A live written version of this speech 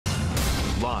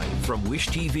Live from Wish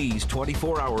TV's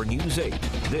 24-hour News 8,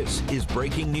 this is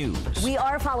Breaking News. We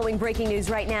are following breaking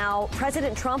news right now.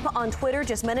 President Trump on Twitter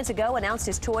just minutes ago announced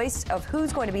his choice of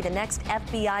who's going to be the next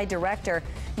FBI director.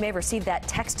 You may have received that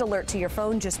text alert to your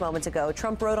phone just moments ago.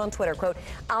 Trump wrote on Twitter, quote,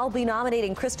 "I'll be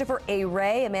nominating Christopher A.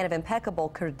 Wray, a man of impeccable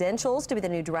credentials, to be the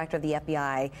new director of the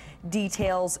FBI.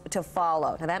 Details to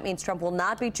follow." Now, that means Trump will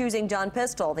not be choosing John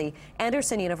Pistole, the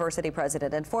Anderson University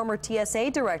president and former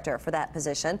TSA director, for that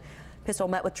position. Pistole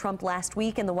met with Trump last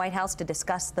week in the White House to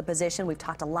discuss the position. We've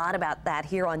talked a lot about that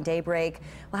here on Daybreak.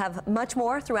 We'll have much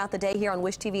more throughout the day here on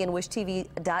Wish TV and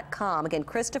WishTV.com. Again,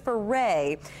 Christopher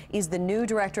Wray is the new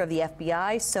director of the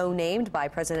FBI, so named by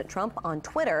President Trump on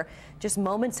Twitter just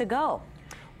moments ago.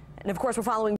 And of course, we're following